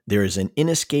There is an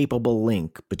inescapable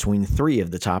link between three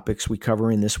of the topics we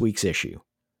cover in this week's issue: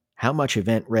 how much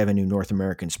event revenue North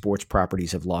American sports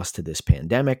properties have lost to this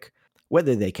pandemic,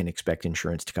 whether they can expect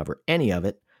insurance to cover any of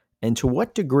it, and to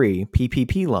what degree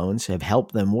PPP loans have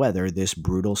helped them weather this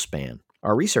brutal span.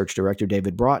 Our research director,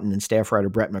 David Broughton, and staff writer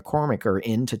Brett McCormick are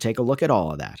in to take a look at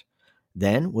all of that.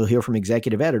 Then we'll hear from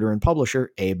executive editor and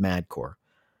publisher Abe Madkour.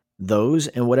 Those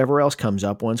and whatever else comes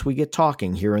up once we get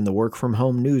talking here in the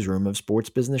work-from-home newsroom of Sports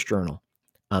Business Journal.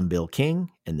 I'm Bill King,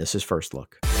 and this is First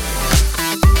Look.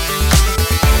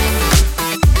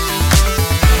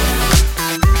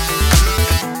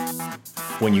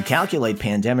 When you calculate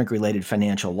pandemic-related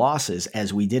financial losses,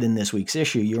 as we did in this week's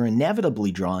issue, you're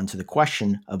inevitably drawn to the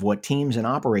question of what teams and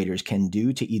operators can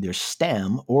do to either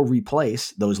stem or replace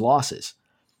those losses.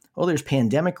 Well, there's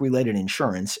pandemic-related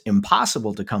insurance,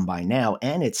 impossible to come by now,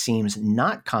 and it seems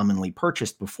not commonly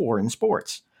purchased before in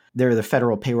sports. There are the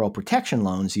federal payroll protection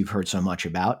loans you've heard so much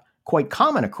about, quite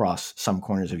common across some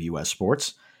corners of U.S.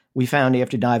 sports, we found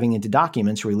after diving into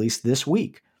documents released this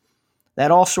week.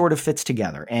 That all sort of fits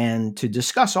together, and to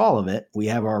discuss all of it, we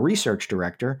have our research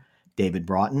director, David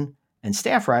Broughton, and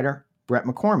staff writer, Brett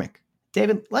McCormick.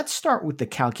 David, let's start with the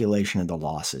calculation of the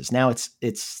losses. Now,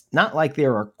 it's not like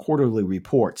there are quarterly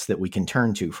reports that we can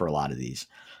turn to for a lot of these,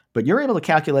 but you're able to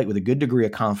calculate with a good degree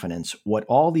of confidence what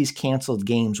all these canceled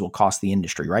games will cost the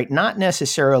industry, right? Not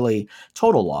necessarily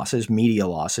total losses, media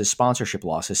losses, sponsorship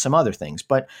losses, some other things,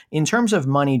 but in terms of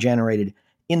money generated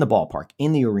in the ballpark,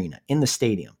 in the arena, in the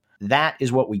stadium. That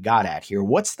is what we got at here.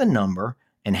 What's the number,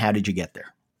 and how did you get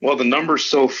there? Well, the numbers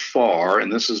so far,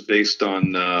 and this is based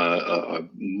on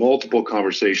multiple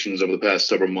conversations over the past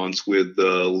several months with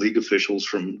league officials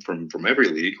from every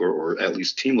league, or at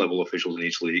least team level officials in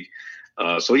each league.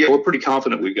 So we're pretty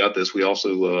confident we've got this. We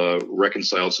also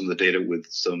reconciled some of the data with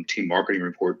some team marketing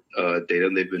report data,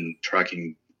 and they've been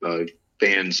tracking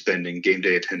fan spending, game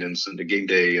day attendance, and the game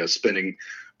day spending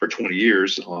for 20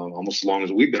 years, almost as long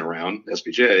as we've been around,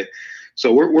 SBJ.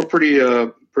 So we're pretty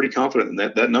confident in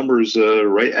that. That number is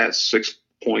right at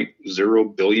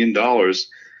 $6.0 billion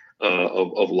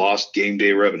of lost game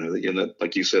day revenue. And that,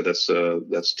 like you said,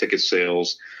 that's ticket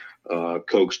sales,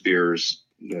 Cokes, beers,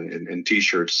 and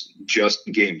T-shirts, just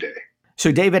game day. So,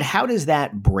 David, how does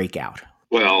that break out?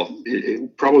 Well,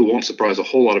 it probably won't surprise a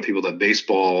whole lot of people that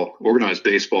organized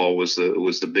baseball, was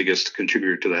the biggest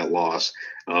contributor to that loss.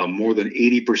 More than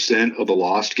 80% of the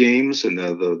lost games, and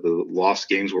the lost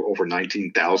games were over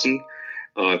 19,000,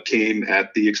 came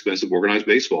at the expense of organized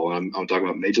baseball. And I'm talking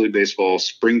about Major League Baseball,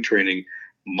 spring training,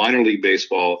 minor league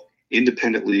baseball,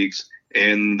 independent leagues,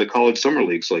 and the college summer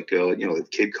leagues like the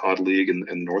Cape Cod League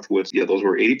and Northwoods. Yeah, those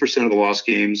were 80% of the lost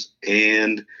games,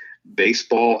 and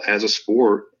baseball as a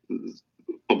sport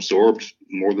absorbed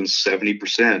more than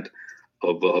 70%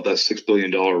 of that $6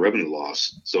 billion revenue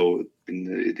loss. So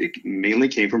it mainly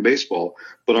came from baseball.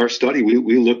 But our study,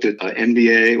 we looked at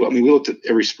NBA. Well, I mean, we looked at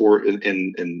every sport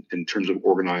in terms of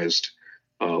organized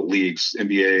leagues: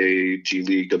 NBA, G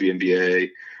League, WNBA,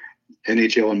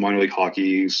 NHL, and minor league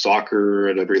hockey, soccer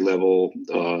at every level.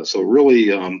 So really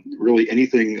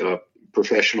anything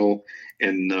professional.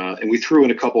 And we threw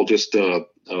in a couple just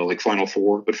like Final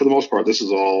Four. But for the most part, this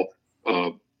is all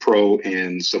pro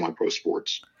and semi-pro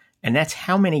sports. And that's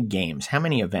how many games, how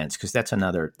many events? Because that's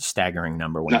another staggering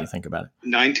number when you think about it.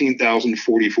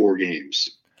 19,044 games.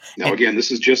 Now, again, this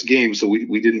is just games, so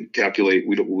we didn't calculate.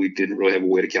 We didn't really have a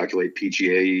way to calculate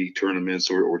PGA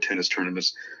tournaments or tennis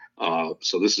tournaments.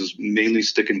 So this is mainly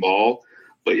stick and ball.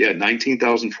 But yeah,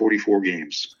 19,044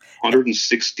 games,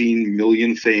 116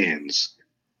 million fans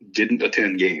didn't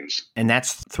attend games. And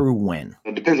that's through when?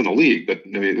 It depends on the league, but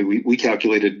we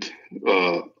calculated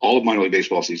all of minor league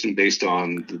baseball season based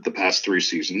on the past three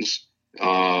seasons.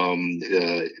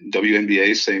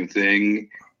 WNBA, same thing.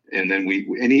 And then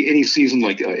any season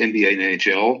like NBA and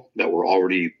NHL that were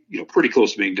already pretty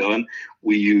close to being done,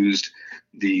 we used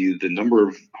the number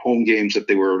of home games that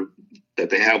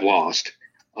they have lost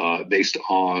based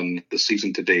on the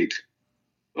season to date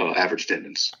average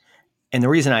attendance. And the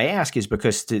reason I ask is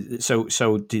because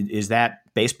is that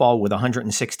baseball with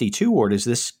 162, or is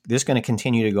this going to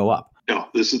continue to go up? No,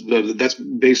 that's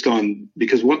based on,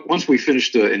 because once we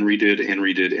finished and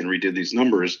redid these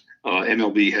numbers,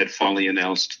 MLB had finally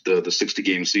announced the 60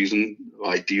 game season.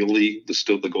 Ideally,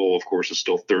 the goal, of course, is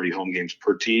still 30 home games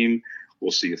per team.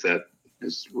 We'll see if that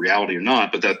is reality or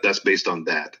not, but that's based on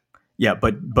that. Yeah,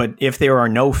 but if there are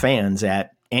no fans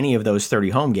at any of those 30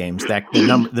 home games, that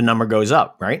the number goes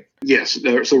up, right? Yes.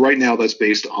 So right now that's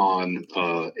based on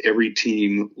every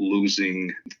team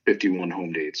losing 51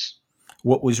 home dates.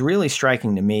 What was really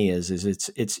striking to me is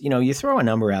it's you throw a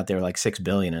number out there like 6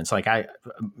 billion, and it's like,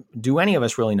 do any of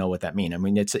us really know what that means? I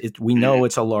mean, we know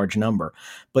it's a large number,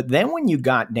 but then when you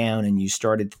got down and you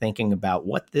started thinking about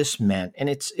what this meant, and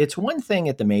it's one thing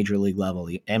at the major league level,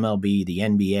 the MLB, the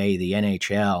NBA, the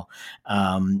NHL,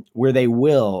 where they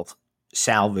will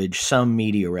salvage some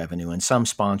media revenue and some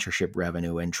sponsorship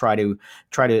revenue and try to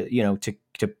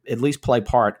to at least play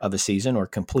part of a season or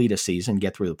complete a season,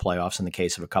 get through the playoffs in the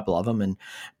case of a couple of them, and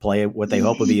play what they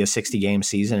hope would be a 60-game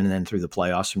season and then through the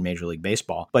playoffs in Major League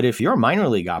Baseball. But if you're a minor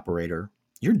league operator,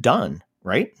 you're done,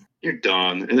 right? You're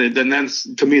done. And then that's,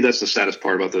 to me, that's the saddest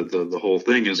part about the whole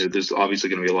thing, is that there's obviously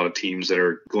going to be a lot of teams that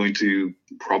are going to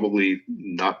probably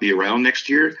not be around next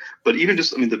year. But even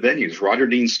just, the venues, Roger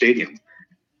Dean Stadium,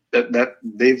 that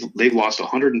they've lost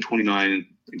 129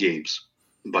 games,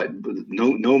 but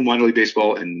no minor league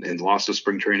baseball and lost to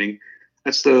spring training.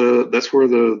 That's where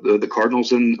the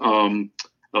Cardinals and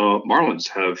Marlins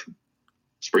have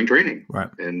spring training, right,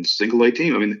 and single A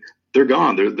team. They're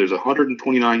gone. There's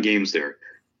 129 games there.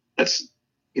 That's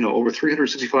over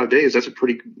 365 days. That's a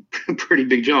pretty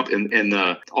big jump. And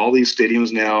all these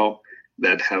stadiums now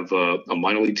that have a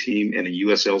minor league team and a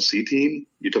USLC team,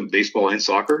 you're talking baseball and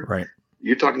soccer, right?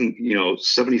 You're talking,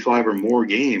 75 or more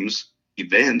games,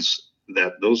 events,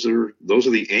 that those are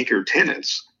the anchor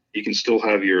tenants. You can still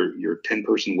have your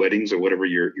 10-person weddings or whatever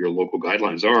your local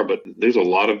guidelines are, but there's a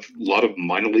lot of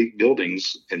minor league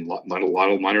buildings and a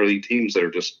lot of minor league teams that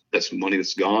are that's money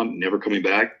that's gone, never coming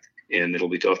back, and it'll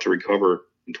be tough to recover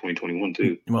in 2021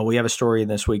 too. Well, we have a story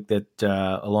this week that,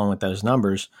 along with those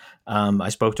numbers, I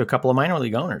spoke to a couple of minor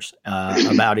league owners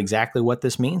about exactly what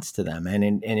this means to them,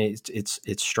 and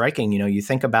it's striking. You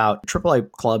think about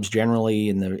AAA clubs generally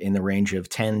in the range of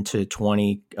 10 to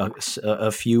 20,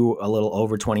 a few a little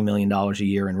over $20 million a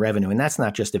year in revenue, and that's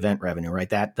not just event revenue, right?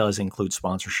 That does include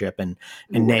sponsorship and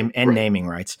naming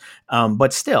rights,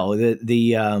 but still,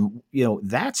 that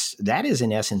is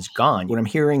in essence gone. What I'm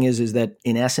hearing is that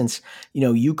in essence,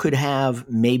 you could have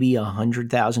maybe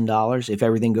 $100,000 if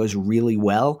everything goes really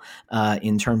well,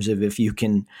 in terms of if you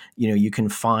can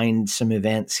find some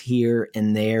events here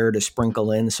and there to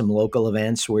sprinkle in some local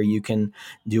events where you can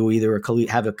do either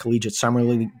have a collegiate summer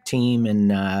league team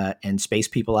and space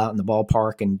people out in the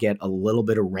ballpark and get a little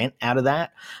bit of rent out of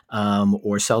that,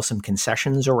 or sell some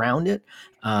concessions around it.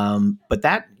 But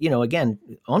that, again,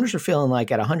 owners are feeling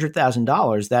like at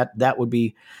 $100,000, that would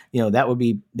be,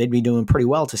 they'd be doing pretty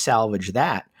well to salvage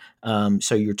that.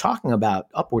 So you're talking about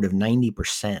upward of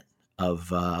 90% of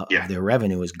their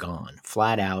revenue is gone,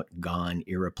 flat out gone,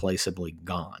 irreplaceably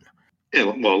gone. Yeah,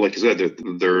 well, like you said,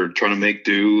 they're trying to make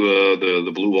do.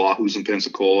 The Blue Wahoos in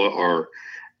Pensacola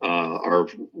are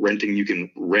renting. You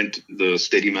can rent the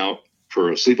stadium out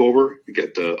for a sleepover. You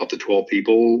get up to 12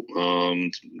 people.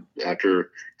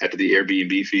 After the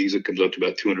Airbnb fees, it comes up to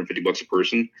about $250 a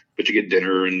person. But you get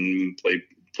dinner and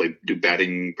do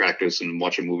batting practice and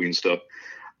watch a movie and stuff.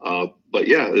 But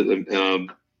yeah,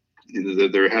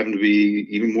 they're having to be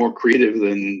even more creative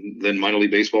than minor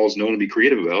league baseball is known to be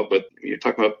creative about. But you're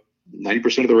talking about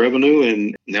 90% of the revenue,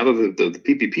 and now that the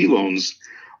PPP loans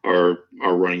are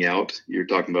running out, you're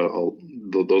talking about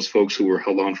those folks who were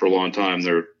held on for a long time.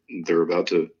 They're about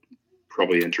to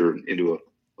probably enter into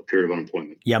a period of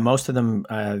unemployment. Yeah, most of them,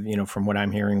 from what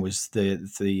I'm hearing, was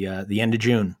the end of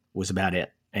June was about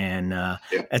it. And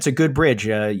That's a good bridge.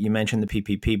 You mentioned the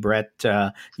PPP, Brett.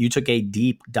 You took a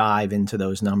deep dive into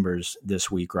those numbers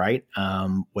this week, right?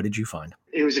 What did you find?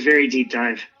 It was a very deep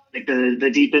dive, like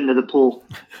the deep end of the pool.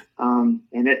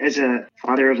 And as a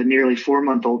father of a nearly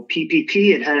 4-month-old,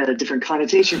 PPP, it had a different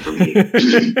connotation for me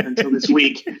until this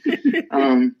week.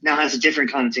 Now it has a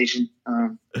different connotation.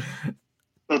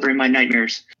 Both are in my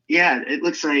nightmares. Yeah, it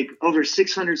looks like over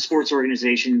 600 sports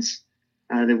organizations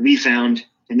that we found.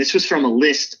 And this was from a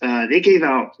list. They gave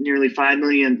out nearly 5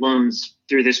 million loans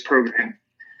through this program.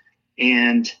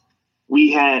 And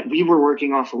we were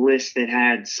working off a list that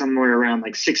had somewhere around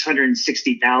like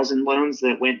 660,000 loans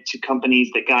that went to companies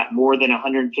that got more than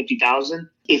 150,000.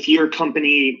 If your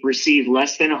company received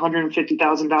less than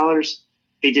 $150,000,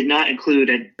 they did not include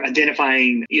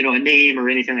identifying, a name or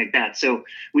anything like that. So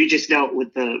we just dealt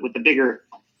with the bigger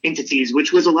entities,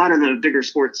 which was a lot of the bigger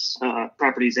sports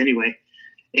properties anyway.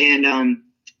 And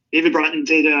David Broughton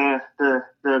did the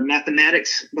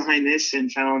mathematics behind this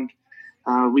and found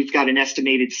we've got an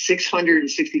estimated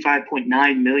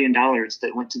 $665.9 million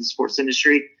that went to the sports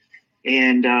industry.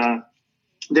 And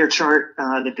their chart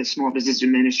that the Small Business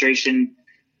Administration,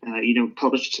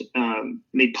 published,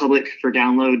 made public for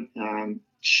download,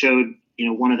 showed,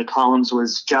 one of the columns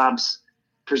was jobs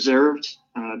preserved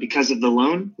because of the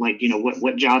loan, like,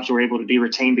 what jobs were able to be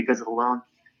retained because of the loan.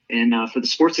 And for the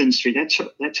sports industry,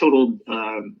 that totaled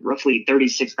roughly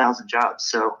 36,000 jobs.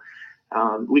 So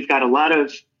we've got a lot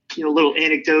of little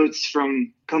anecdotes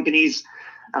from companies.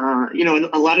 And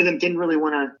a lot of them didn't really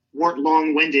weren't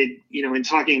long-winded, in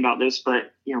talking about this,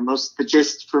 but the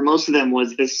gist for most of them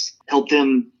was this helped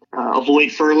them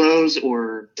avoid furloughs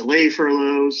or delay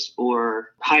furloughs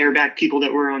or hire back people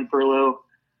that were on furlough.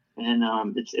 And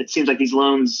it seems like these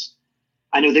loans,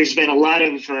 I know there's been a lot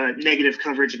of negative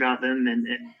coverage about them, and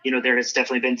there has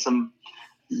definitely been some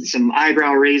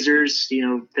eyebrow raisers,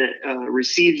 that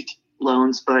received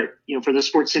loans, but for the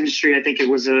sports industry, I think it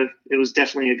was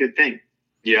definitely a good thing.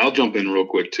 Yeah, I'll jump in real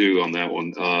quick too on that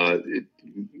one.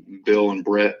 Bill and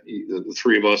Brett, the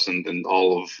three of us, and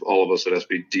all of us at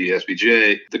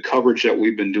SBJ, the coverage that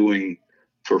we've been doing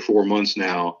for 4 months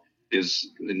now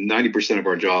is 90% of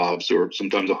our jobs, or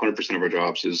sometimes 100% of our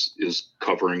jobs, is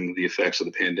covering the effects of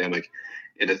the pandemic.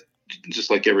 And it, just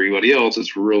like everybody else,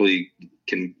 it's really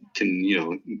can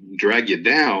drag you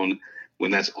down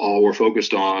when that's all we're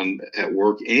focused on at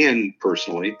work and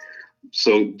personally.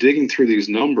 So digging through these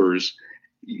numbers,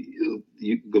 you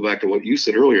go back to what you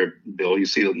said earlier, Bill. You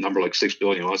see a number like 6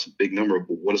 billion. Well, that's a big number,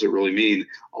 but what does it really mean?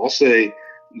 I'll say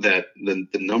that the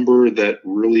number that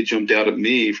really jumped out at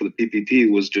me for the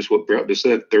PPP was just what Brett just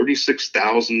said.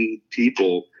 36,000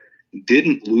 people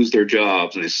didn't lose their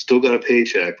jobs, and they still got a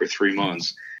paycheck for 3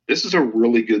 months. This is a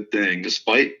really good thing,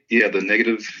 despite a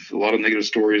lot of negative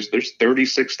stories. There's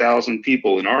 36,000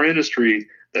 people in our industry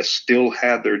that still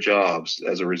had their jobs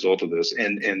as a result of this.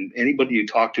 And anybody you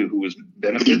talk to who was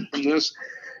benefited from this,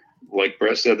 like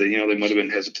Brett said, that they might have been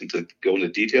hesitant to go into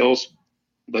details,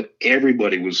 but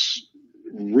everybody was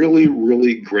really,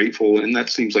 really grateful. And that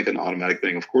seems like an automatic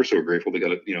thing. Of course they were grateful. They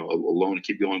got a loan to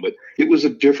keep going, but it was a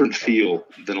different feel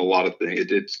than a lot of things.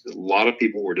 A lot of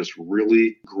people were just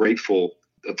really grateful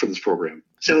for this program.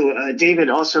 So David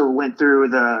also went through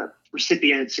the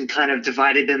recipients and kind of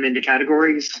divided them into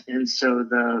categories. And so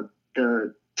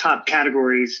the top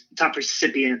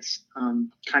recipients,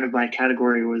 kind of by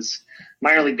category, was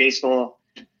minor league baseball.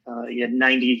 You had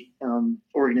 90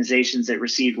 organizations that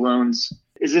received loans.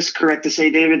 Is this correct to say,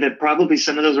 David, that probably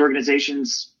some of those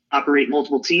organizations operate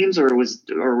multiple teams, or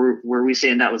were we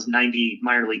saying that was 90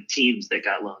 minor league teams that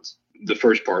got loans? The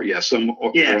first part, yeah. Some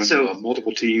run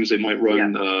multiple teams. They might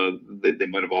run. Yeah. They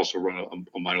might have also run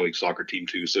a minor league soccer team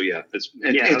too. So yeah, it's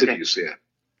entities. Okay. Yeah.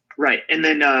 Right, and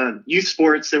then youth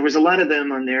sports. There was a lot of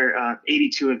them on there.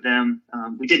 82 of them.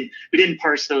 We didn't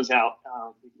parse those out.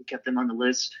 We kept them on the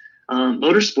list.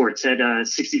 Motorsports had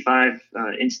 65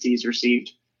 entities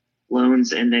received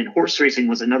loans, and then horse racing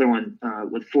was another one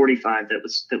with 45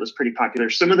 that was pretty popular.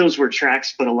 Some of those were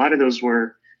tracks, but a lot of those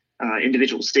were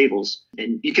individual stables.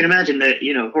 And you can imagine that,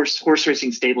 horse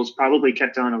racing stables probably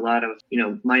kept on a lot of,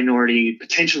 minority,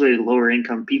 potentially lower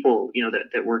income people,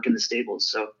 that work in the stables.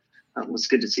 So it was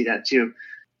good to see that too.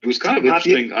 It was kind of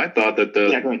interesting. I thought that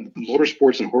the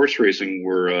motorsports and horse racing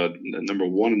were number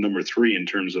 1 and number 3 in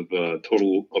terms of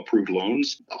total approved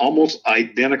loans, almost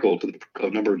identical to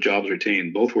the number of jobs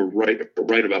retained. Both were right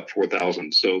about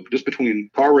 4,000. So just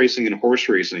between car racing and horse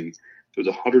racing, there was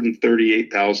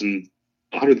 138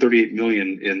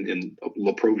 million in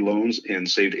approved loans and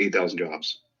saved 8,000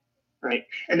 jobs. Right.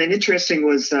 And then interesting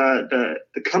was the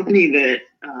company that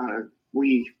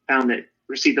we found that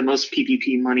received the most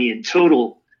PPP money in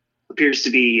total appears to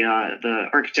be the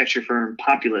architecture firm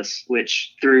Populous,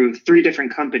 which through 3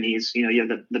 different companies, you have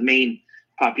the main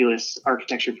Populous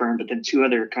architecture firm, but then 2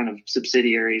 other kind of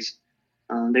subsidiaries.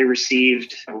 They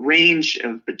received a range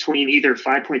of between either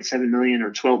 5.7 million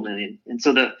or 12 million. And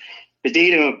so the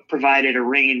data provided a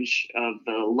range of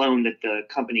the loan that the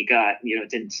company got. It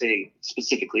didn't say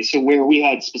specifically. So where we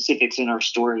had specifics in our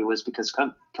story was because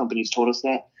companies told us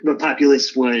that. But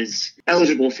Populous was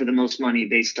eligible for the most money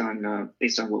based on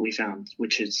what we found,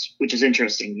 which is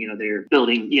interesting. They're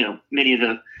building many of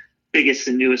the biggest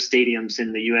and newest stadiums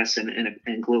in the U.S. and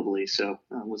globally. So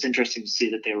it was interesting to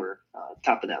see that they were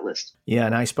top of that list. Yeah,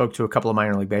 and I spoke to a couple of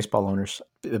minor league baseball owners.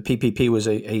 The PPP was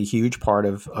a huge part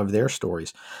of their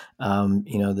stories.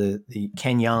 The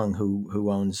Ken Young,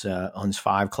 who owns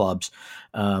 5 clubs,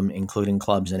 including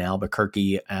clubs in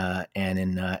Albuquerque and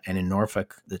in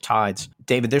Norfolk, the Tides.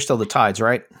 David, they're still the Tides,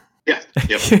 right? Yeah.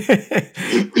 Yep.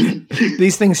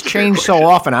 These things change so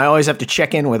often. I always have to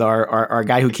check in with our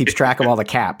guy who keeps track of all the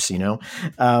caps,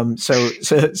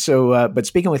 but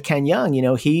speaking with Ken Young,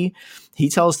 he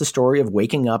tells the story of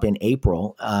waking up in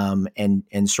April,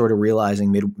 and sort of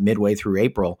realizing midway through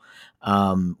April,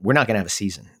 we're not going to have a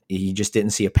season. he just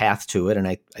didn't see a path to it. And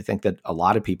I think that a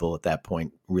lot of people at that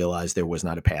point realized there was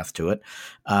not a path to it.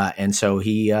 And so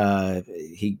he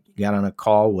got on a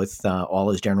call with all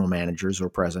his general managers or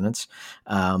presidents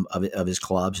of his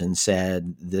clubs and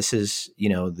said, this is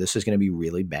going to be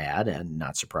really bad, and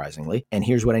not surprisingly. And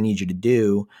here's what I need you to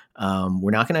do.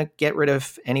 We're not going to get rid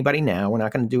of anybody now. We're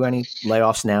not going to do any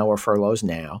layoffs now or furloughs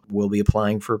now. We'll be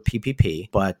applying for PPP,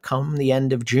 but come the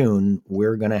end of June,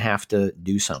 we're going to have to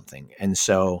do something. And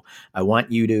so I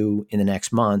want you to, in the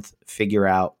next month, figure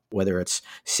out whether it's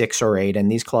 6 or 8,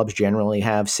 and these clubs generally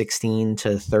have 16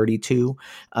 to 32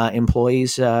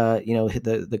 employees,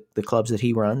 the clubs that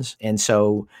he runs. And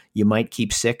so you might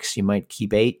keep 6, you might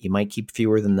keep 8, you might keep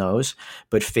fewer than those,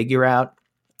 but figure out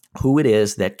who it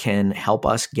is that can help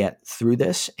us get through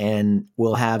this, and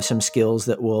we'll have some skills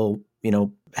that will,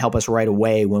 help us right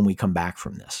away when we come back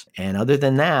from this. And other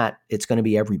than that, it's going to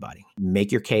be everybody.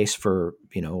 Make your case for,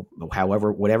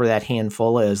 whatever that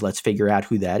handful is, let's figure out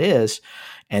who that is.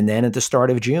 And then at the start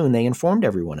of June, they informed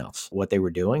everyone else what they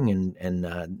were doing. And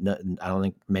I don't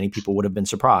think many people would have been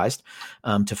surprised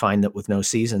to find that with no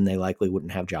season, they likely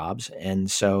wouldn't have jobs. And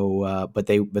so, but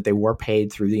they were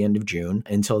paid through the end of June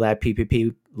until that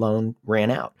PPP loan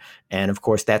ran out. And of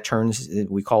course, that turns,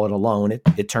 we call it a loan,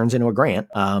 it turns into a grant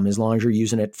as long as you're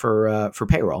using it for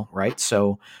payroll, right?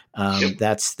 So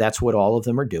that's what all of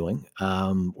them are doing,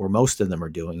 or most of them are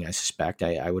doing, I suspect.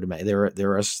 I would imagine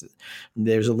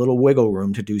there's a little wiggle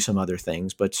room to do some other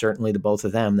things, but certainly the both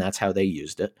of them, that's how they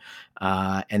used it,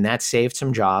 and that saved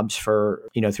some jobs for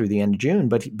through the end of June.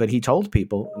 But he told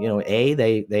people, A,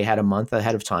 they had a month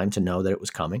ahead of time to know that it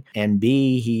was coming, and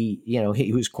B,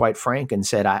 he was quite frank and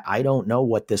said, I don't know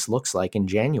what this looks like in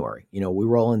January. We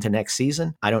roll into next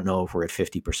season. I don't know if we're at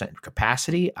 50%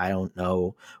 capacity. I don't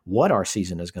know what our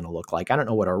season is going to look like. I don't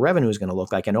know what our revenue is going to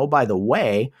look like. And oh, by the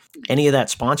way, any of that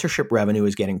sponsorship revenue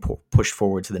is getting pushed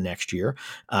forward to the next year.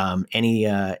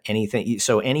 Anything.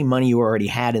 So any money you already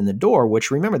had in the door, which,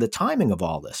 remember the timing of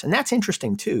all this. And that's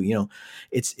interesting too.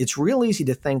 It's real easy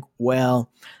to think,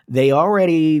 well, they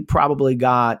already probably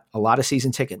got a lot of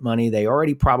season ticket money. They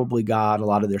already probably got a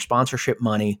lot of their sponsorship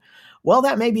money. Well,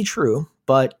 that may be true,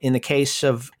 but in the case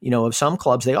of of some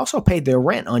clubs, they also paid their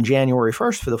rent on January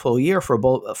 1st for the full year for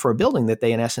a building that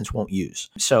they in essence won't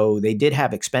use. So they did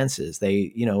have expenses.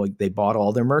 They they bought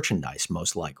all their merchandise,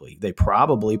 most likely. They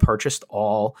probably purchased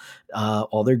all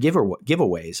their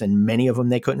giveaways, and many of them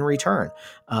they couldn't return.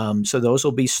 So those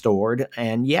will be stored,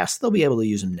 and yes, they'll be able to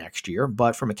use them next year.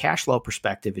 But from a cash flow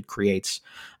perspective, it creates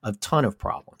a ton of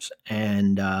problems,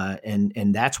 and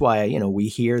that's why we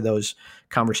hear those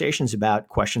conversations about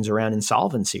questions around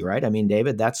insolvency, right? I mean,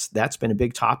 David, that's been a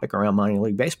big topic around minor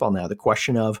league baseball now. The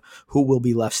question of who will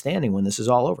be left standing when this is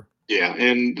all over. Yeah,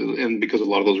 and because a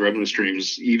lot of those revenue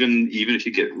streams, even if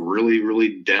you get really,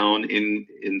 really down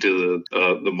into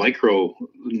the micro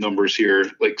numbers here,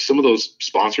 like some of those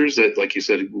sponsors that, like you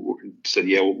said,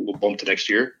 yeah, we'll bump to next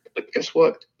year. But guess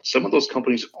what? Some of those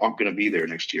companies aren't going to be there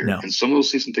next year, and some of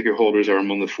those season ticket holders are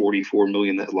among the 44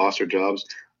 million that lost their jobs.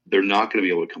 They're not going to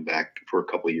be able to come back for a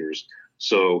couple of years.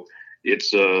 So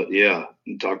it's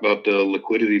talk about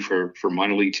liquidity for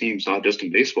minor league teams, not just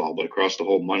in baseball, but across the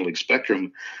whole minor league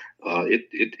spectrum.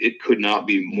 It could not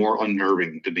be more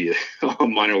unnerving to be a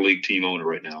minor league team owner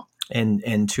right now.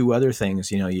 And two other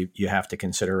things, you have to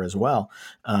consider as well.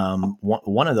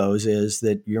 One of those is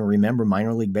that remember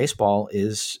minor league baseball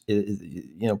is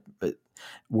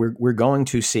we're going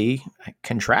to see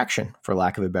contraction, for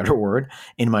lack of a better word,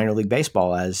 in minor league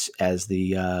baseball as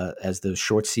the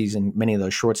short season, many of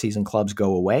those short season clubs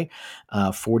go away.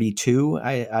 42,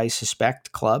 I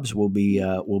suspect, clubs will be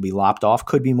lopped off.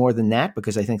 Could be more than that,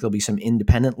 because I think there'll be some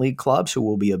independent league clubs who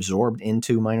will be absorbed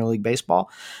into minor league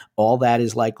baseball. All that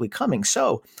is likely coming.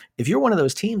 So if you're one of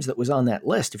those teams that was on that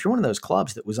list, if you're one of those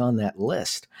clubs that was on that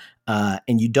list,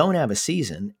 and you don't have a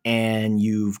season and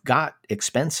you've got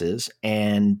expenses,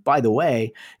 and by the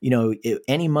way,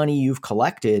 any money you've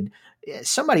collected,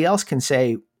 somebody else can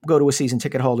say, go to a season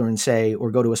ticket holder and say,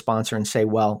 or go to a sponsor and say,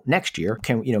 well, next year,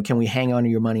 can we hang on to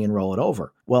your money and roll it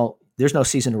over? Well, there's no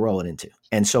season to roll it into.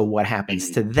 And so what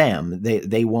happens to them,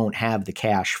 they won't have the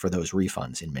cash for those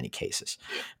refunds in many cases.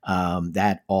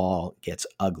 That all gets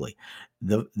ugly.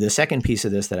 The second piece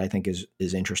of this that I think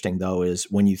is interesting, though, is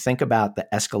when you think about the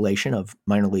escalation of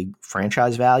minor league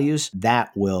franchise values,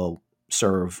 that will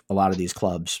serve a lot of these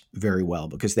clubs very well,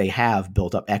 because they have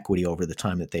built up equity over the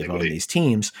time that they've owned these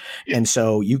teams. Yeah. And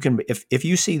so you can, if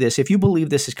you see this, if you believe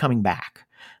this is coming back,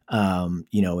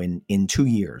 in 2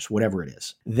 years, whatever it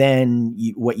is, then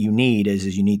what you need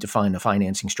is you need to find a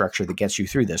financing structure that gets you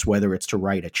through this, whether it's to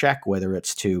write a check, whether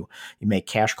it's to make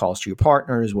cash calls to your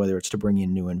partners, whether it's to bring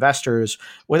in new investors,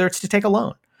 whether it's to take a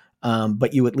loan.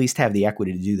 But you at least have the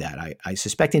equity to do that. I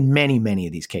suspect in many, many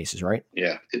of these cases, right?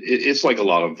 Yeah, it's like a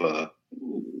lot of,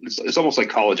 it's almost like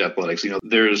college athletics.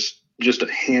 There's just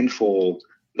a handful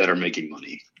that are making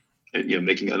money,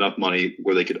 making enough money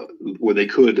where they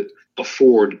could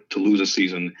afford to lose a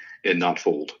season and not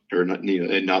fold, or not,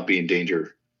 and not be in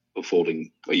danger of folding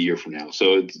a year from now.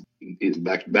 So it's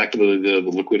back to the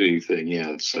liquidity thing.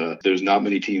 Yeah, there's not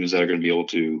many teams that are going to be able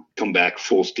to come back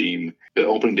full steam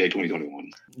opening day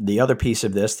 2021. The other piece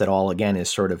of this that all, again, is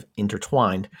sort of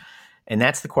intertwined, and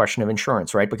that's the question of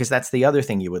insurance, right? Because that's the other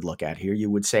thing you would look at here. You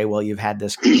would say, well, you've had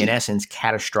this, in essence,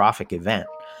 catastrophic event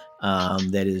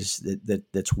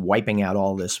that's wiping out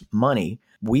all this money.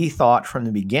 We thought from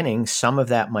the beginning some of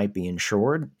that might be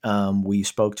insured. We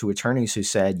spoke to attorneys who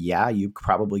said, yeah, you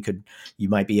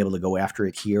might be able to go after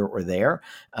it here or there.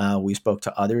 We spoke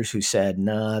to others who said,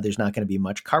 nah, there's not going to be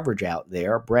much coverage out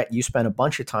there. Brett, you spent a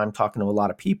bunch of time talking to a lot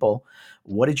of people.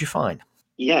 What did you find?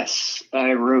 Yes,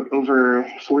 I wrote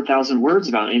over 4,000 words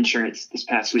about insurance this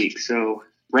past week. So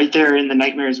right there in the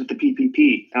nightmares with the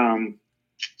PPP. And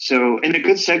a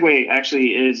good segue actually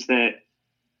is that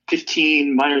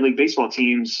 15 minor league baseball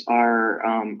teams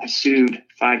have sued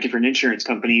 5 different insurance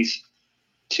companies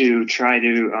to try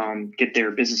to get their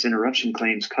business interruption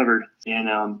claims covered.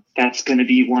 And that's going to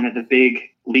be one of the big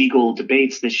legal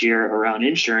debates this year around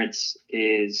insurance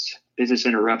is business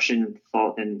interruption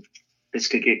fault. And this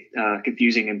could get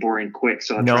confusing and boring quick.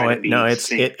 So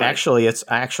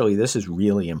actually, this is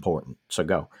really important. So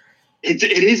go. It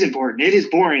is important. It is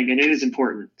boring and it is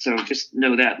important. So just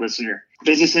know that, listener.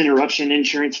 Business interruption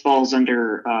insurance falls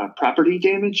under property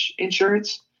damage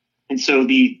insurance. And so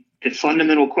the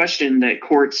fundamental question that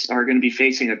courts are going to be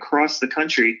facing across the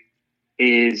country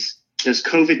is, does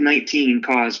COVID-19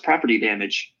 cause property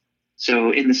damage?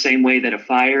 So in the same way that a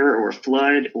fire or a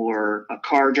flood or a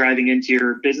car driving into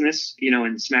your business,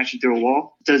 and smashing through a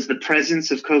wall, does the presence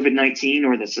of COVID-19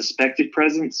 or the suspected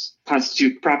presence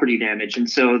constitute property damage? And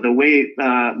so the way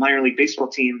minor league baseball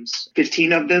teams,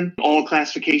 15 of them, all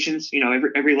classifications,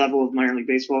 every level of minor league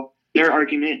baseball, their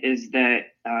argument is that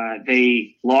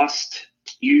they lost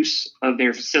use of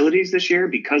their facilities this year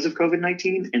because of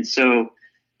COVID-19. And so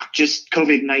just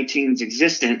COVID-19's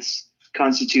existence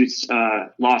constitutes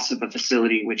loss of a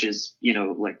facility, which is,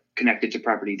 connected to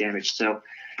property damage. So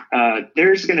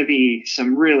there's going to be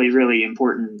some really, really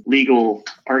important legal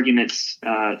arguments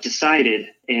decided.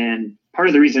 And part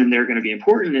of the reason they're going to be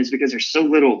important is because there's so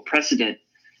little precedent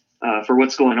for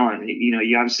what's going on.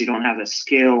 You obviously don't have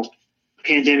a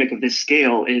pandemic of this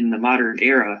scale in the modern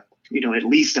era, at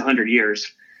least 100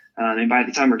 years. And by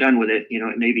the time we're done with it,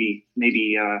 it may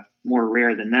be more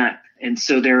rare than that. And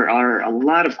so there are a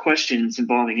lot of questions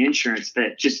involving insurance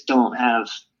that just don't have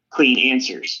clean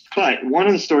answers. But one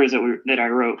of the stories that I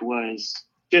wrote was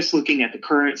just looking at the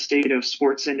current state of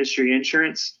sports industry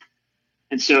insurance.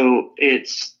 And so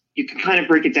you can kind of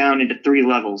break it down into 3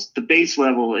 levels. The base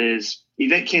level is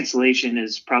event cancellation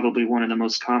is probably one of the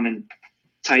most common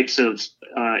types of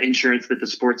insurance that the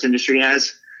sports industry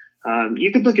has.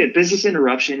 You could look at business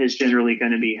interruption is generally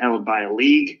going to be held by a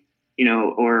league,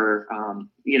 or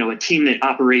a team that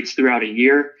operates throughout a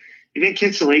year. Event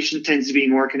cancellation tends to be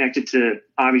more connected to,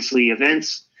 obviously,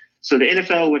 events. So the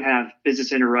NFL would have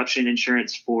business interruption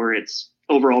insurance for its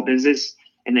overall business,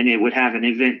 and then it would have an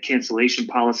event cancellation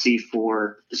policy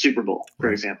for the Super Bowl,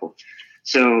 for example.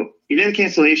 So event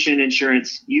cancellation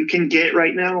insurance you can get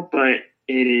right now, but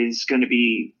it is going to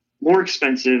be more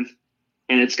expensive,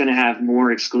 and it's going to have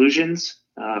more exclusions.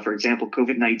 For example,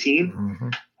 COVID-19.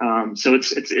 Mm-hmm. So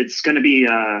it's going to be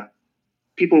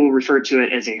people refer to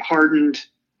it as a hardened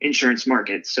insurance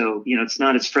market. So it's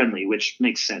not as friendly, which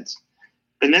makes sense.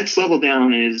 The next level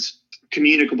down is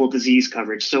communicable disease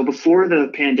coverage. So before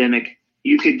the pandemic,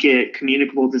 you could get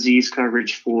communicable disease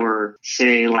coverage for,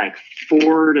 say, like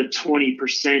 4 to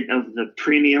 20% of the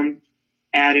premium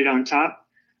added on top.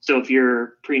 So if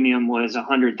your premium was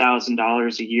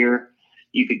 $100,000 a year,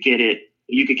 you could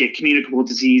get communicable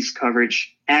disease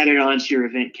coverage added onto your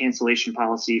event cancellation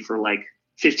policy for like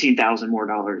 $15,000 more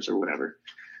or whatever.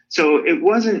 So it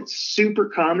wasn't super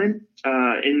common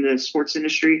in the sports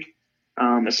industry,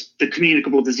 the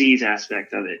communicable disease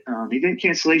aspect of it. Event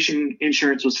cancellation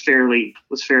insurance was fairly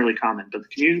common, but the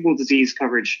communicable disease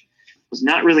coverage was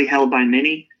not really held by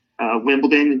many.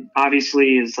 Wimbledon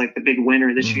obviously is like the big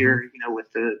winner this year,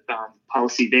 with the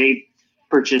policy they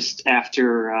purchased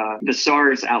after the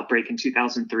SARS outbreak in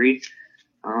 2003.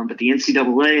 But the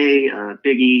NCAA,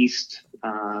 Big East,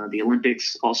 the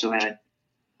Olympics also had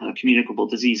communicable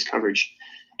disease coverage.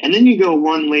 And then you go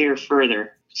one layer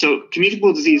further. So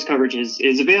communicable disease coverage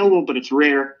is available, but it's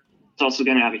rare. It's also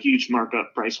going to have a huge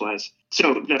markup price-wise.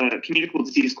 So the communicable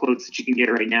disease quotes that you can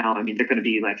get right now, I mean, they're going to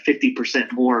be like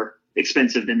 50% more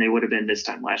expensive than they would have been this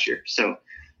time last year. So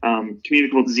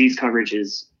communicable disease coverage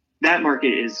that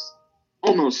market is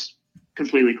almost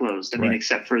completely closed. I mean,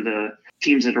 except for the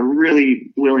teams that are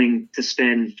really willing to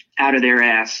spend out of their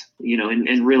ass,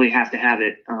 and really have to have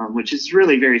it, which is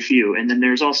really very few. And then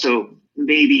there's also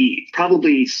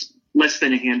probably less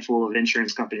than a handful of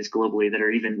insurance companies globally that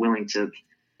are even willing to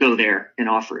go there and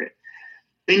offer it.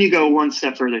 Then you go one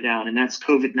step further down, and that's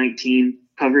COVID-19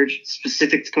 coverage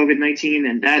specific to COVID-19,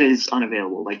 and that is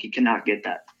unavailable. Like, you cannot get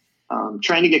that.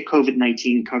 Trying to get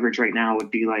COVID-19 coverage right now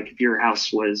would be like if your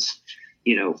house was,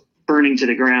 burning to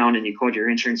the ground and you called your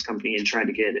insurance company and tried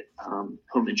to get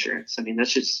home insurance. I mean,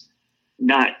 that's just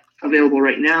not available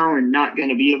right now and not going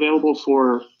to be available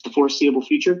for the foreseeable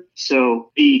future.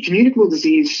 So the communicable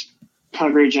disease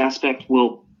coverage aspect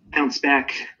will bounce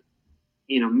back,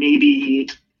 maybe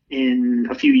in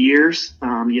a few years.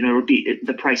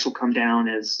 The price will come down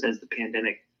as the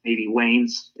pandemic maybe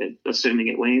wanes, assuming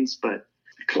it wanes. But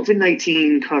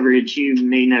COVID-19 coverage you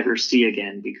may never see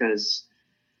again, because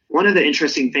one of the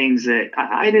interesting things that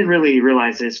I didn't really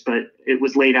realize this, but it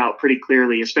was laid out pretty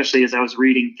clearly, especially as I was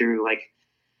reading through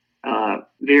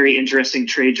very interesting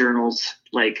trade journals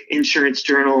like Insurance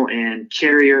Journal and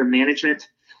Carrier Management,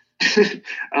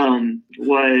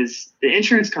 was the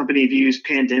insurance company views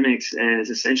pandemics as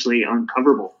essentially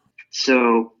uncoverable.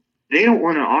 So they don't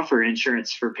want to offer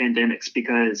insurance for pandemics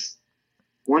because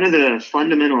one of the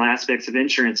fundamental aspects of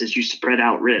insurance is you spread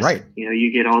out risk. Right.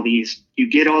 You get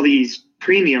all these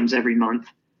premiums every month,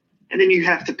 and then you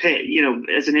have to pay,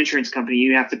 as an insurance company,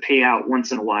 you have to pay out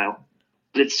once in a while,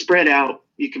 but it's spread out.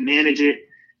 You can manage it.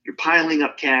 You're piling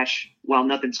up cash while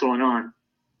nothing's going on.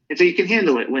 And so you can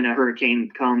handle it when a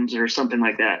hurricane comes or something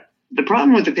like that. The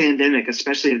problem with the pandemic,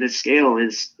 especially at this scale,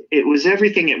 is it was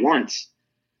everything at once.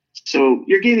 So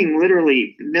you're getting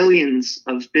literally millions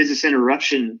of business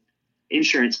interruption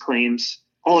insurance claims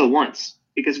all at once,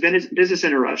 because business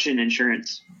interruption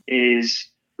insurance is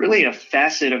really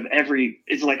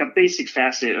it's like a basic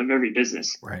facet of every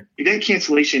business. Right. Event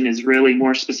cancellation is really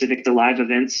more specific to live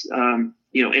events,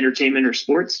 entertainment or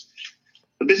sports.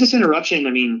 But business interruption,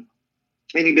 I mean,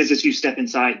 any business you step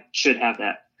inside should have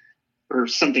that or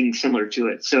something similar to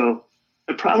it. So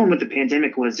the problem with the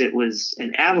pandemic was it was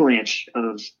an avalanche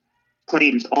of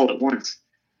claims all at once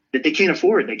that they can't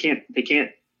afford. They can't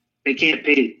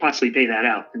possibly pay that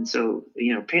out. And so,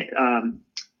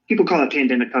 people call it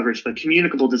pandemic coverage, but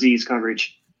communicable disease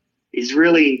coverage is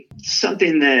really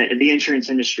something that the insurance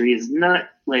industry is not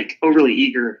overly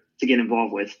eager to get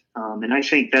involved with. And I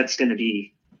think that's going to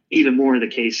be even more the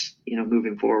case,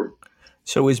 moving forward.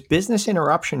 So is business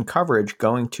interruption coverage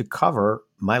going to cover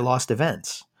my lost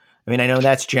events? I mean, I know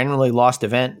that's generally lost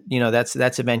event,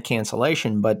 that's event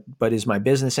cancellation, but is my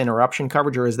business interruption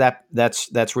coverage, or is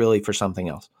that's really for something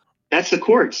else? That's the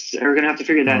courts are going to have to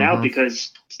figure that out,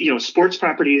 because, sports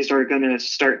properties are going to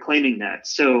start claiming that.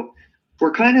 So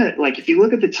we're kind of if you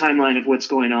look at the timeline of what's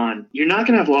going on, you're not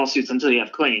going to have lawsuits until you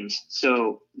have claims.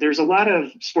 So there's a lot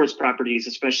of sports properties,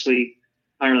 especially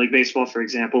minor league baseball, for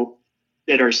example,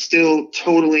 that are still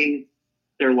totaling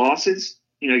their losses.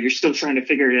 You're still trying to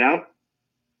figure it out.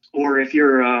 Or if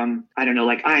you're,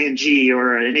 like ING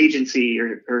or an agency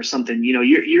or something, you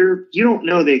don't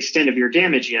know the extent of your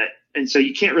damage yet. And so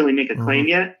you can't really make a claim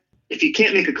yet. If you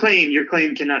can't make a claim, your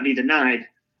claim cannot be denied.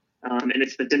 And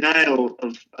it's the denial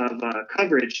of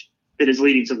coverage that is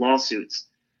leading to lawsuits.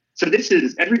 So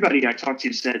everybody I talked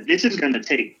to said this is going to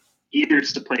take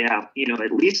years to play out,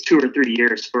 at least 2 or 3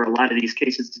 years for a lot of these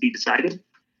cases to be decided.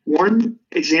 One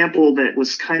example that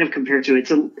was kind of compared to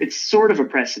it's sort of a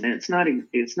precedent. It's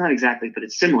not exactly, but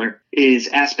it's similar, is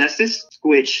asbestos,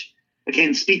 which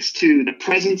again speaks to the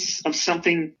presence of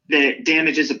something that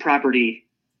damages a property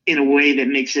in a way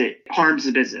that harms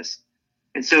the business.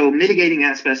 And so mitigating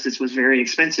asbestos was very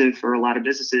expensive for a lot of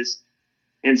businesses.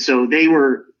 And so they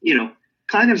were,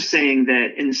 kind of saying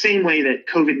that in the same way that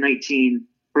COVID-19,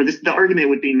 or the argument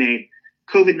would be made,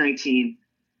 COVID-19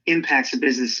 impacts a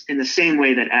business in the same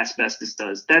way that asbestos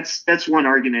does. That's one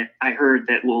argument I heard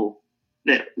that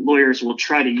lawyers will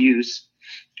try to use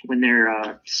when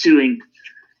they're suing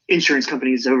insurance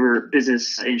companies over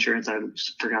business insurance. I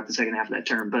forgot the second half of that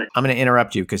term, but I'm going to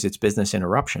interrupt you because it's business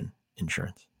interruption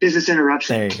insurance. Business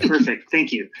interruption. There you go. Perfect.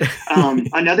 Thank you.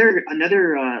 Another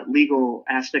legal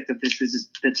aspect of this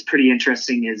that's pretty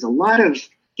interesting is a lot of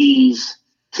these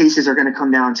cases are going to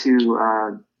come down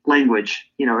to language,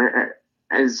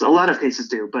 as a lot of cases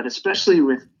do, but especially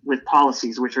with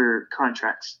policies, which are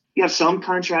contracts. You have some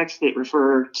contracts that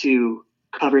refer to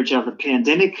coverage of a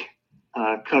pandemic,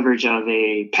 coverage of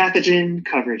a pathogen,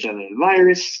 coverage of a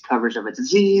virus, coverage of a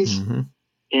disease. Mm-hmm.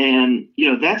 And,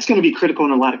 that's going to be critical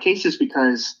in a lot of cases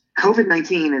because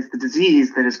COVID-19 is the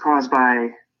disease that is caused by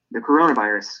the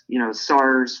coronavirus.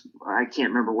 SARS, I can't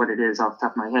remember what it is off the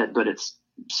top of my head, but it's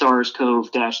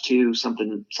SARS-CoV-2,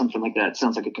 something like that. It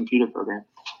sounds like a computer program.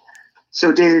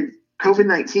 So did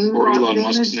COVID-19 or cause Elon the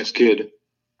damage? Musk's next kid?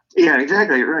 Yeah,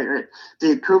 exactly. Right.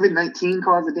 Did COVID-19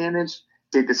 cause the damage?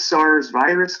 Did the SARS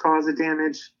virus cause the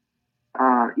damage?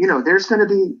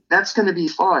 That's going to be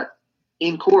fought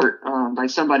in court by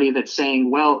somebody that's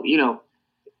saying, well,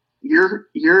 your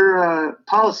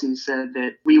policy said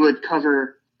that we would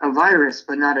cover a virus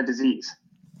but not a disease,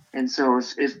 and so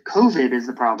if COVID is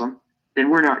the problem, then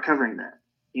we're not covering that.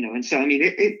 And so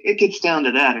it gets down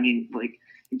to that. Like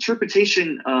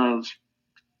interpretation of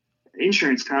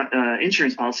insurance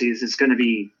policies is going to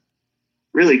be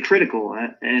really critical.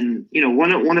 And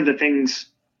one of the things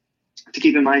to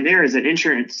keep in mind there is that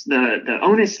insurance, the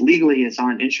onus legally is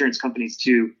on insurance companies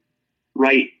to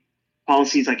write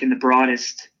policies like in the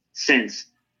broadest sense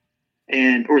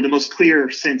or the most clear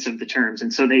sense of the terms.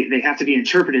 And so they have to be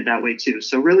interpreted that way too.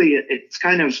 So really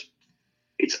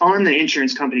it's on the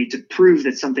insurance company to prove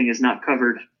that something is not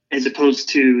covered, as opposed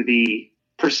to the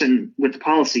person with the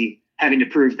policy having to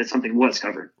prove that something was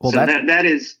covered. Well, so that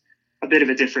is a bit of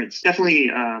a difference, definitely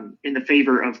in the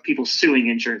favor of people suing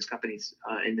insurance companies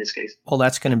in this case. Well,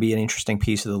 that's going to be an interesting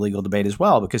piece of the legal debate as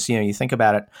well, because, you think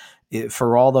about it,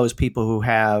 for all those people who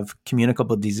have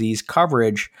communicable disease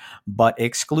coverage, but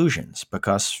exclusions,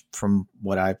 because from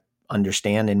what I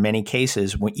understand, in many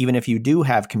cases, even if you do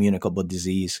have communicable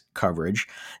disease coverage,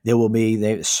 there will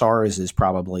be SARS is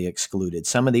probably excluded.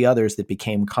 Some of the others that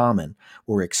became common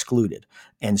were excluded.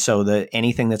 And so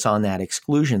anything that's on that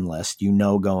exclusion list,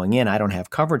 going in, I don't have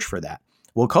coverage for that.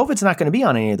 Well, COVID's not going to be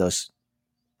on any of those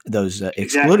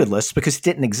excluded lists because it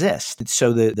didn't exist.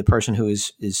 So the person who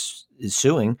is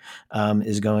suing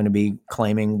is going to be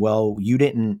claiming, well, you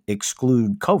didn't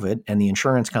exclude COVID, and the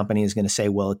insurance company is going to say,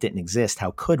 well, it didn't exist. How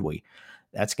could we?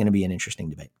 That's going to be an interesting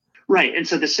debate. Right. And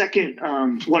so the second,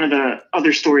 one of the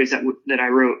other stories that I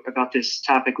wrote about this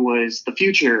topic was the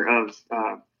future of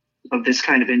this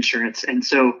kind of insurance. And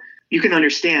so you can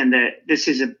understand that this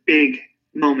is a big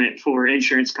moment for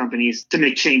insurance companies to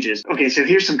make changes. Okay, so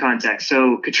here's some context.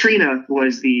 So Katrina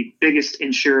was the biggest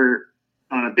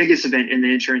event in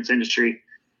the insurance industry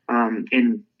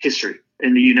in history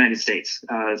in the United States.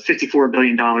 $54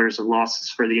 billion of losses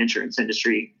for the insurance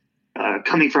industry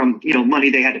coming from money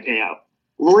they had to pay out.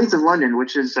 Lloyd's of London,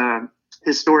 which is a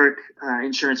historic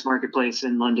insurance marketplace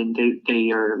in London,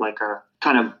 they are like a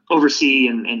kind of oversee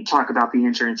and talk about the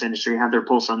insurance industry, have their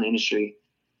pulse on the industry,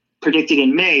 predicted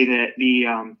in May that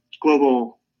the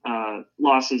global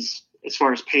losses as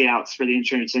far as payouts for the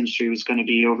insurance industry was going to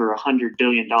be over $100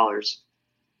 billion.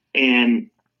 And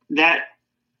that,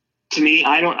 to me,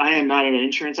 I am not an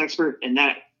insurance expert, and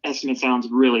that estimate sounds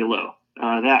really low.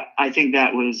 I think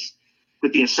that was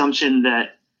with the assumption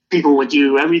that people would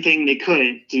do everything they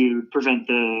could to prevent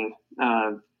the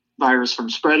virus from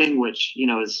spreading, which,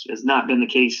 has not been the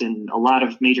case in a lot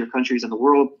of major countries in the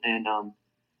world. And,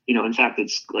 in fact,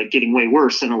 it's like getting way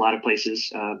worse in a lot of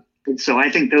places. And so I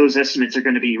think those estimates are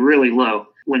going to be really low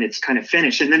when it's kind of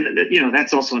finished. And then,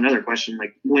 that's also another question,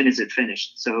 like, when is it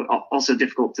finished? So also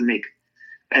difficult to make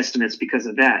estimates because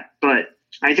of that. But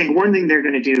I think one thing they're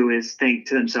going to do is think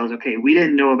to themselves, okay, we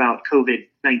didn't know about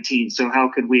COVID-19, so how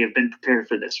could we have been prepared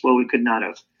for this? Well, we could not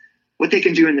have. What they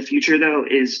can do in the future, though,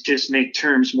 is just make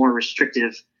terms more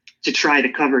restrictive to try to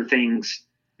cover things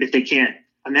that they can't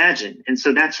imagine. And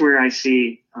so that's where I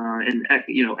see,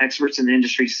 experts in the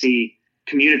industry see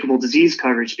communicable disease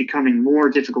coverage becoming more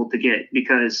difficult to get,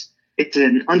 because it's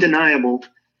an undeniable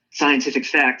scientific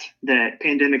fact that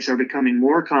pandemics are becoming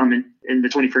more common in the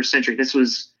 21st century. This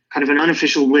was kind of an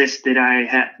unofficial list that I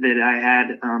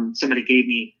had. Somebody gave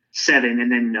me 7,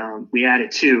 and then we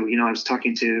added 2. I was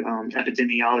talking to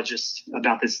epidemiologists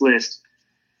about this list,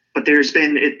 but there's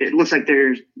been, it looks like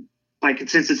by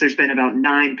consensus, there's been about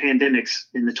 9 pandemics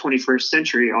in the 21st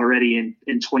century already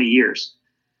in 20 years.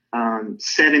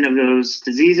 7 of those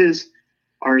diseases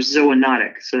are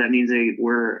zoonotic. So that means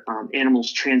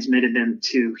animals transmitted them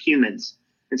to humans.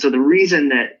 And so the reason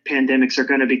that pandemics are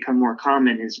going to become more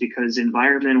common is because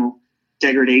environmental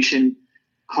degradation,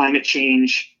 climate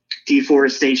change,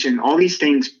 deforestation, all these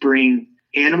things bring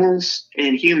animals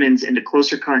and humans into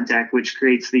closer contact, which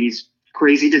creates these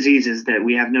crazy diseases that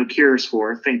we have no cures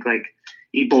for. Think like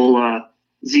Ebola,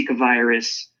 Zika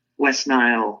virus, West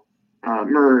Nile,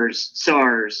 MERS,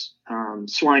 SARS,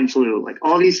 swine flu, like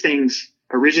all these things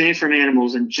originate from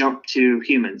animals and jump to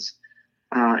humans.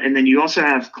 And then you also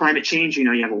have climate change.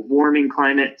 You have a warming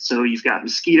climate. So you've got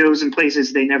mosquitoes in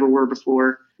places they never were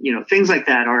before. Things like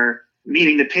that are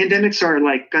meaning the pandemics are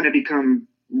like going to become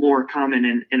more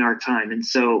common in our time. And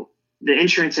so the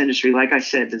insurance industry, like I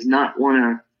said, does not want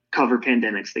to cover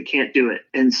pandemics. They can't do it.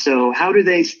 And so how do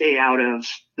they stay out of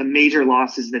the major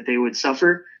losses that they would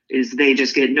suffer is they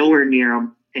just get nowhere near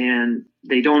them and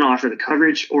they don't offer the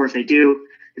coverage. Or if they do,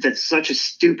 it's at such a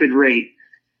stupid rate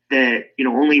that,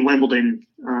 only Wimbledon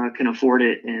can afford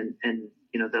it. And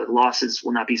the losses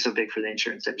will not be so big for the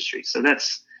insurance industry. So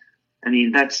that's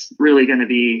really going to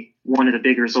be one of the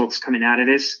big results coming out of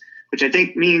this, which I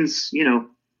think means,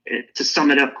 to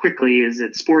sum it up quickly, is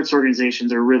that sports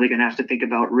organizations are really going to have to think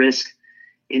about risk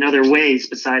in other ways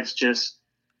besides just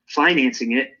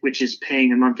financing it, which is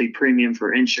paying a monthly premium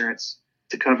for insurance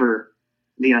to cover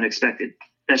the unexpected.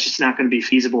 That's just not going to be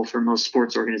feasible for most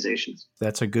sports organizations.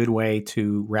 That's a good way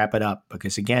to wrap it up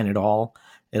because, again, it all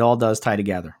does tie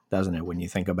together, doesn't it? When you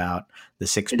think about the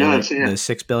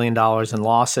 $6 billion in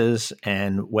losses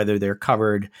and whether they're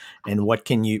covered, and what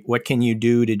can you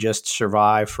do to just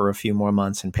survive for a few more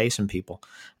months and pay some people.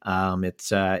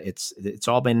 It's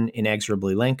all been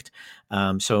inexorably linked.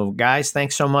 So, guys,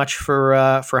 thanks so much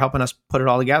for helping us put it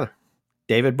all together.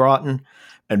 David Broughton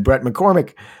and Brett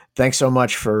McCormick, thanks so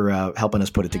much for helping us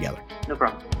put it together. No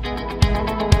problem.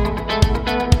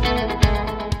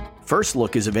 First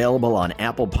Look is available on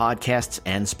Apple Podcasts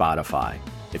and Spotify.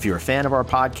 If you're a fan of our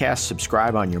podcast,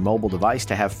 subscribe on your mobile device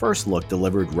to have First Look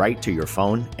delivered right to your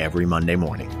phone every Monday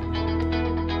morning.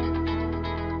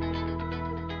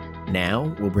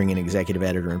 Now, we'll bring in executive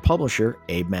editor and publisher,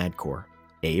 Abe Madkour.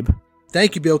 Abe?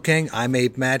 Thank you, Bill King. I'm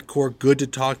Abe Madkour. Good to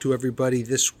talk to everybody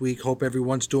this week. Hope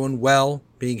everyone's doing well,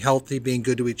 being healthy, being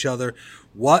good to each other.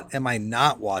 What am I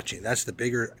not watching? That's the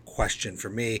bigger question for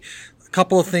me.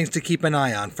 Couple of things to keep an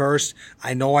eye on. First,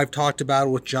 I know I've talked about it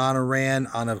with John Oran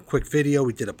on a quick video.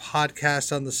 We did a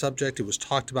podcast on the subject. It was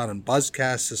talked about on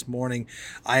Buzzcast this morning.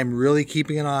 I am really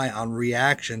keeping an eye on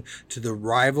reaction to the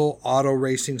rival auto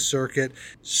racing circuit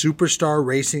Superstar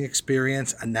Racing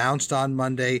Experience announced on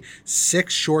Monday.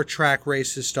 6 short track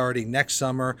races starting next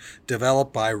summer,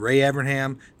 developed by Ray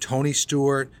Evernham, Tony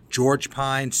Stewart, George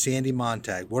Pine, Sandy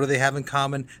Montag. What do they have in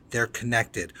common? They're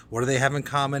connected. What do they have in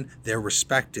common? They're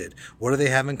respected. What do they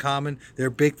have in common? They're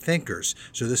big thinkers.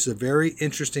 So this is a very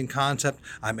interesting concept.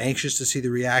 I'm anxious to see the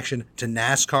reaction to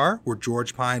NASCAR, where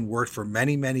George Pine worked for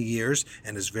many, many years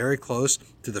and is very close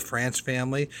to the France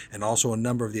family and also a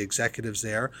number of the executives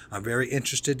there. I'm very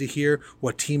interested to hear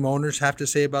what team owners have to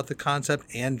say about the concept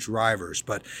and drivers.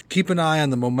 But keep an eye on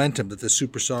the momentum that the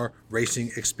Superstar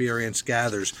Racing Experience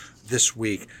gathers this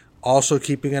week. Also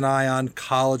keeping an eye on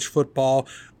college football.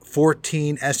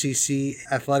 14 SEC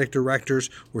athletic directors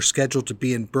were scheduled to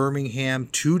be in Birmingham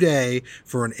today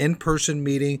for an in-person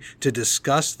meeting to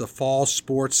discuss the fall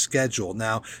sports schedule.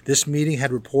 Now, this meeting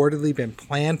had reportedly been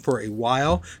planned for a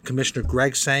while. Commissioner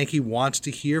Greg Sankey wants to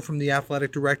hear from the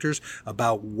athletic directors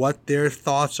about what their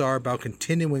thoughts are about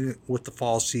continuing with the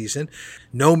fall season.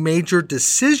 No major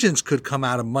decisions could come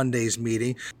out of Monday's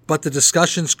meeting, but the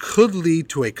discussions could lead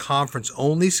to a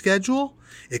conference-only schedule.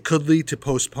 It could lead to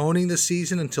postponing the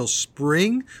season until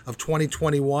spring of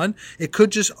 2021. It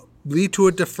could just lead to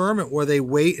a deferment where they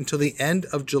wait until the end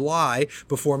of July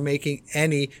before making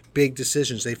any big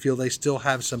decisions. They feel they still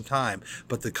have some time.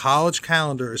 But the college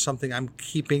calendar is something I'm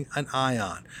keeping an eye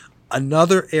on.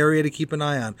 Another area to keep an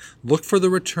eye on, look for the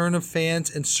return of fans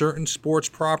in certain sports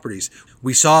properties.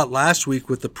 We saw it last week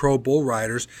with the Pro Bull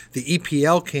Riders. The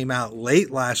EPL came out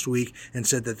late last week and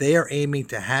said that they are aiming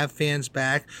to have fans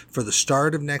back for the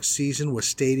start of next season with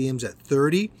stadiums at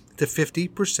 30 to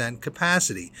 50%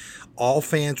 capacity. All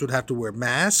fans would have to wear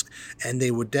masks, and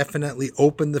they would definitely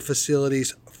open the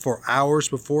facilities for hours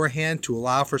beforehand to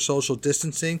allow for social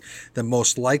distancing. The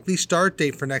most likely start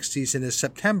date for next season is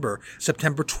September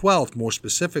 12th, more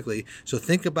specifically. So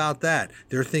think about that.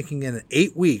 They're thinking in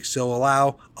 8 weeks they'll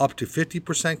allow up to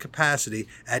 50% capacity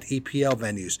at EPL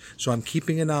venues. So I'm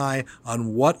keeping an eye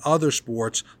on what other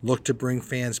sports look to bring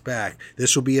fans back.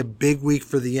 This will be a big week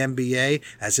for the NBA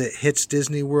as it hits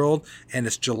Disney World and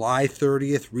its July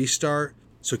 30th restart.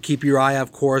 So keep your eye,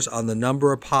 of course, on the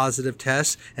number of positive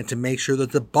tests and to make sure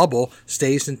that the bubble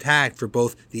stays intact for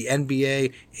both the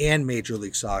NBA and Major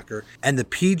League Soccer. And the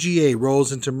PGA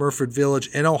rolls into Murford Village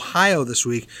in Ohio this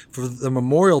week for the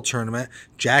Memorial Tournament,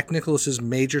 Jack Nicklaus's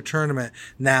major tournament.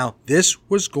 Now, this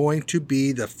was going to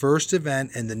be the first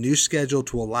event in the new schedule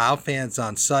to allow fans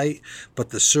on site, but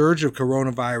the surge of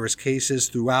coronavirus cases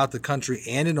throughout the country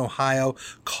and in Ohio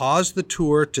caused the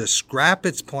tour to scrap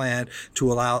its plan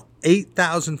to allow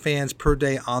 8,000 fans per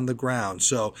day on the ground.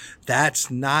 So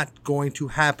that's not going to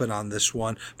happen on this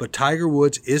one. But Tiger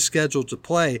Woods is scheduled to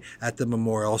play at the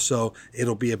Memorial, so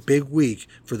it'll be a big week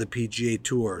for the PGA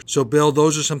Tour. So, Bill,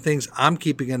 those are some things I'm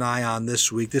keeping an eye on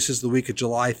this week. This is the week of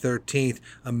July 13th.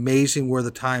 Amazing where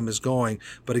the time is going.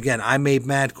 But again, I'm Abe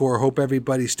Madkour. Hope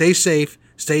everybody stays safe,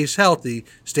 stays healthy,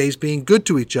 stays being good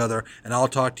to each other, and I'll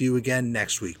talk to you again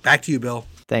next week. Back to you, Bill.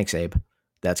 Thanks, Abe.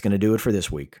 That's going to do it for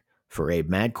this week. For Abe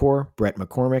Madkour, Brett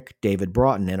McCormick, David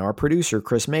Broughton, and our producer,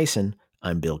 Chris Mason,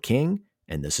 I'm Bill King,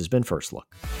 and this has been First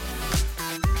Look.